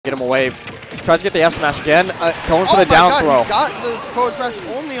Get him away. Tries to get the F smash again. Going for the down throw. He got the forward smash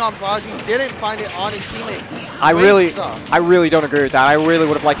only on Prodigy. Didn't find it on his teammate. I really don't agree with that. I really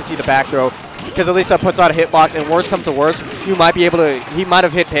would have liked to see the back throw because at least that puts out a hitbox. And worst comes to worst, you might be able to. He might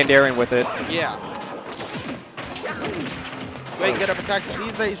have hit Pandarian with it. Yeah. Great get up attack.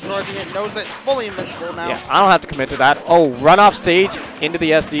 Sees that he's charging it. Knows that it's fully invincible now. Yeah, I don't have to commit to that. Oh, run off stage into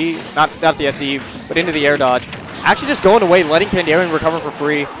the SD. Not the SD, but into the air dodge. Actually just going away, letting Pandarian recover for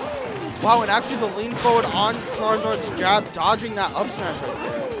free. Wow, and actually the lean forward on Charizard's jab, dodging that up smash right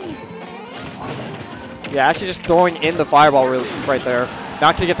there. Yeah, actually just throwing in the fireball right there.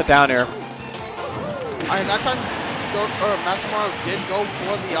 Not going to get the down air. And that time, MastaMario did go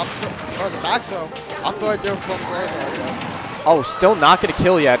for the back throw. Up throw right there from Charizard though. Oh, still not going to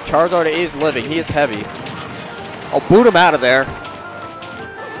kill yet. Charizard is living. He is heavy. Oh, boot him out of there.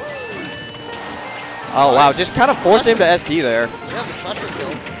 Oh, wow. Just kind of forced him to SD there. Yeah, the pressure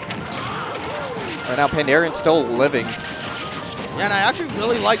kill. Right now, Pandarian's still living. Yeah, and I actually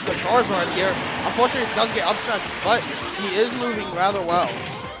really like the Charizard here. Unfortunately, it does get up smash, but he is moving rather well.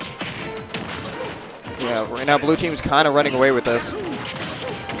 Yeah, right now, blue team's kind of running away with this.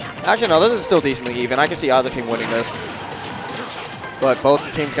 Actually, no, this is still decently even. I can see either team winning this. But both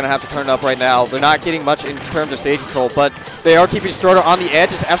teams going to have to turn it up right now. They're not getting much in terms of stage control, but they are keeping Stroder on the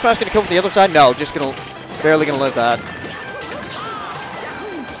edge. Is F-Smash going to kill from the other side? No, just barely going to live that.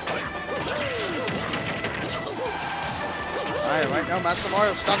 Right now,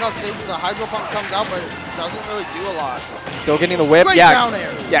 MastaMario stuck on stage. The Hydro Pump comes out, but it doesn't really do a lot. Still getting the whip. Great Yeah, down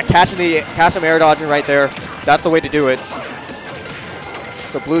air. Yeah, catching air dodging right there. That's the way to do it.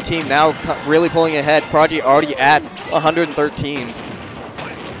 So blue team now really pulling ahead. Prodigy already at 113.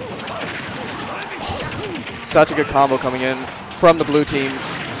 Such a good combo coming in from the blue team.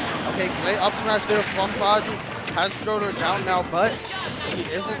 Okay, great up smash there from Prodigy. Has Stroder down now, but he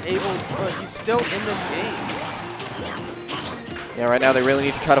isn't able. He's still in this game. Yeah, right now they really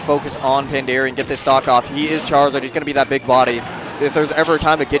need to try to focus on Pandarian, get this stock off. He is Charizard. He's going to be that big body. If there's ever a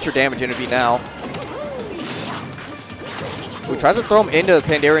time to get your damage in, it'd be now. He tries to throw him into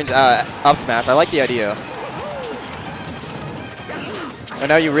Pandarian's up smash. I like the idea. And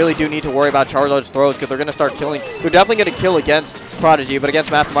now you really do need to worry about Charizard's throws because they're going to start killing. They're definitely going to kill against Prodigy, but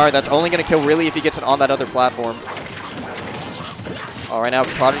against MastaMario, that's only going to kill really if he gets it on that other platform. All right, now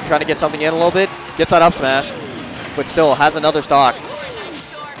Prodigy trying to get something in a little bit. Gets that up smash, but still has another stock.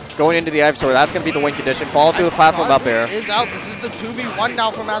 Going into the Ivysaur, that's going to be the win condition. Follow through the platform up there. Is out. This is the 2v1 now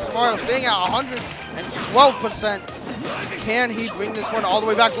for MastaMario, sitting at 112%. Can he bring this one all the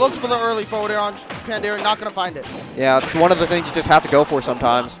way back? Looks for the early forward air on Pandarian, not going to find it. Yeah, it's one of the things you just have to go for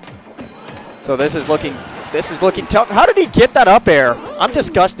sometimes. So this is looking tough. How did he get that up air? I'm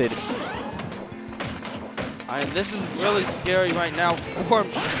disgusted. And this is really scary right now for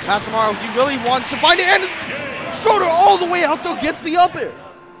MastaMario. He really wants to find it, and Stroder all the way out though gets the up air.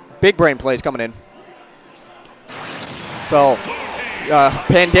 Big brain plays coming in. So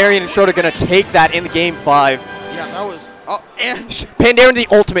Pandarian and Stroder going to take that in the game 5. Yeah, that was. And Pandarian the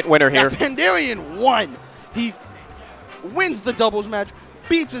ultimate winner here. Yeah, Pandarian won. He wins the doubles match,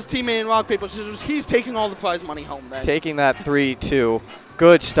 beats his teammate in rock, paper, scissors. He's taking all the prize money home then. Taking that 3-2.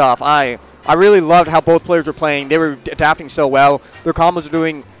 Good stuff. I really loved how both players were playing. They were adapting so well. Their combos were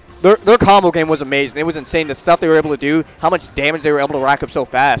doing. Their combo game was amazing. It was insane, the stuff they were able to do, how much damage they were able to rack up so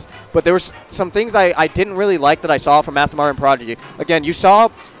fast. But there was some things I didn't really like that I saw from MastaMario and Prodigy. Again, you saw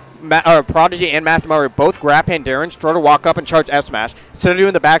Prodigy and MastaMario both grab Pandarian, Stroder walk up and charge F smash. Instead of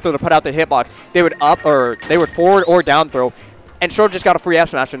doing the back throw to put out the hitbox, they would forward or down throw, and Stroder just got a free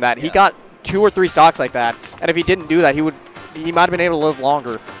F smash from that. Yeah. He got 2 or 3 stocks like that, and if he didn't do that, he might have been able to live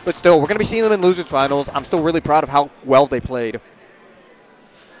longer. But still, we're going to be seeing them in losers finals. I'm still really proud of how well they played.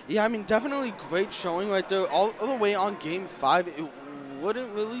 Yeah, I mean, definitely great showing right there. All the way on game 5, it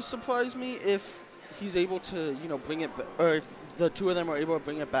wouldn't really surprise me if he's able to, bring it, or if the two of them are able to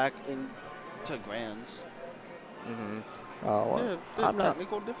bring it back into grands. Mm-hmm.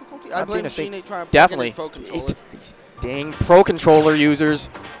 Technical difficulty. I blame Shine trying to definitely. Pro controller. Dang, pro controller users.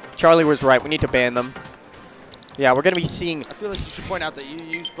 Charlie was right. We need to ban them. Yeah, we're going to be seeing. I feel like you should point out that you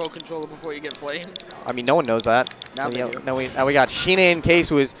use pro controller before you get flamed. I mean, no one knows that. Now they do. Now we got Shine in case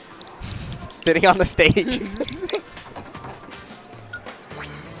who is sitting on the stage.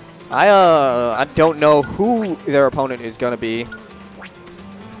 I don't know who their opponent is going to be.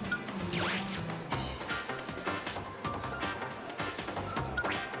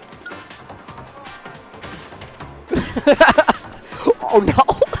 Oh no!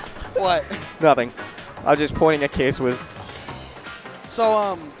 What? Nothing. I was just pointing at K-Swiz.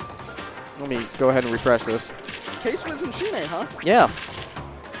 So let me go ahead and refresh this. K-Swiz and Shine, huh? Yeah.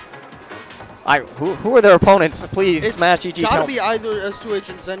 Who are their opponents? Please It's smash EG. gotta be either S2H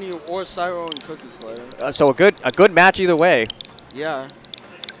and Zenyu or Cyro and Cookie Slayer. So a good match either way. Yeah.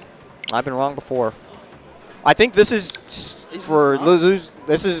 I've been wrong before. I think this is for losers.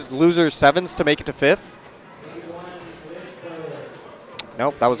 This is losers 7s to make it to 5th.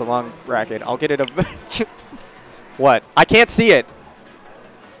 Nope, that was the wrong bracket. I'll get it. What? I can't see it.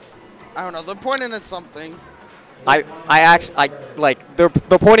 I don't know. They're pointing at something. They're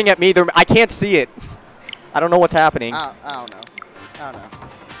pointing at me. I can't see it. I don't know what's happening. I don't know.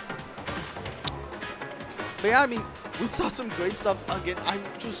 But yeah, I mean, we saw some great stuff again. I'm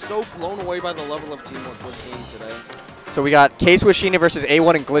just so blown away by the level of teamwork we're seeing today. So we got Case Washina versus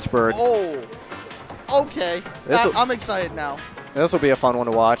A1 and Glitchbird. Oh, okay. I'm excited now. This will be a fun one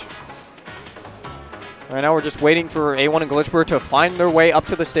to watch. Right now we're just waiting for A1 and Glitchbird to find their way up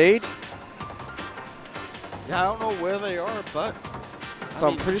to the stage. Yeah, I don't know where they are, but... So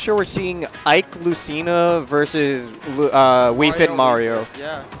I'm pretty sure we're seeing Ike Lucina versus Wii Fit Mario.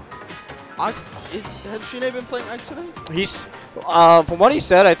 Yeah. Has Shine been playing Ike today? He's... from what he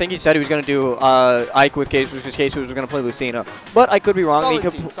said, I think he said he was going to do Ike with Case because Case was going to play Lucina. But I could be wrong.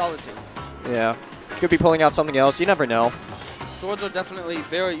 Solid team. Yeah. Could be pulling out something else. You never know. Swords are definitely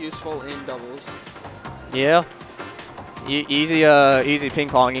very useful in doubles. Yeah. Easy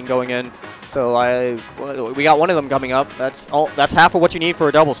ping-ponging going in. So we got one of them coming up. That's half of what you need for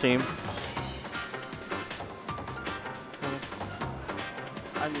a doubles team.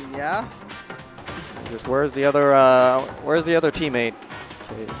 I mean, yeah. Just where's the other teammate?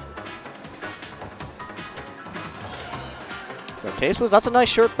 Okay. That's a nice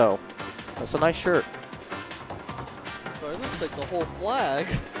shirt though. That's a nice shirt. But it looks like the whole flag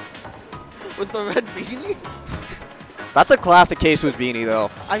with the red beanie. That's a classic Case with beanie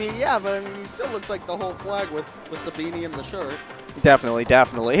though. I mean, yeah, but I mean, he still looks like the whole flag with the beanie and the shirt. Definitely.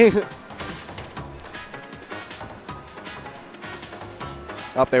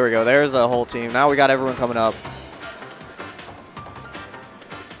 Oh, there we go. There's the whole team. Now we got everyone coming up.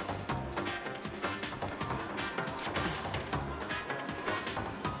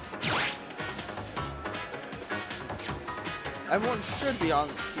 Everyone should be on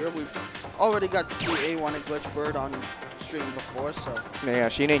here. We've already got to see A1 and Glitchbird on stream before, so. Yeah,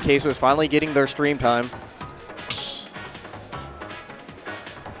 Shine and Case was finally getting their stream time.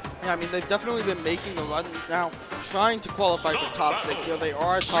 Yeah, I mean, they've definitely been making the run now, trying to qualify for top 6. You know, they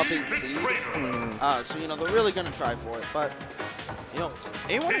are a top 8 seed, so, you know, they're really going to try for it. But, you know,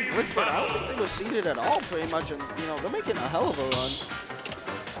 A1 and Glitchbird, I don't think they were seeded at all, pretty much, and, you know, they're making a hell of a run.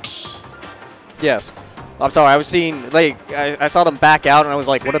 Yes. I'm sorry, I was seeing, like, I saw them back out, and I was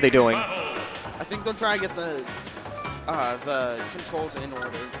like, what are they doing? I think they're trying to get the controls in order.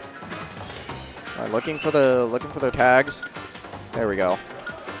 All right, looking for the tags. There we go.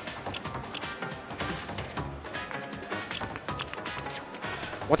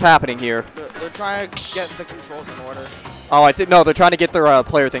 What's happening here? They're trying to get the controls in order. Oh, no, they're trying to get their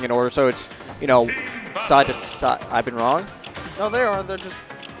player thing in order, so it's, you know, side to side. I've been wrong? No, they are. They're just...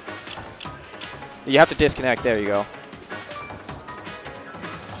 You have to disconnect. There you go.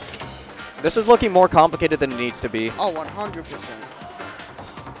 This is looking more complicated than it needs to be. Oh, 100%.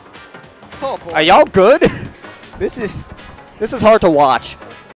 Oh, boy. Are y'all good? This is hard to watch.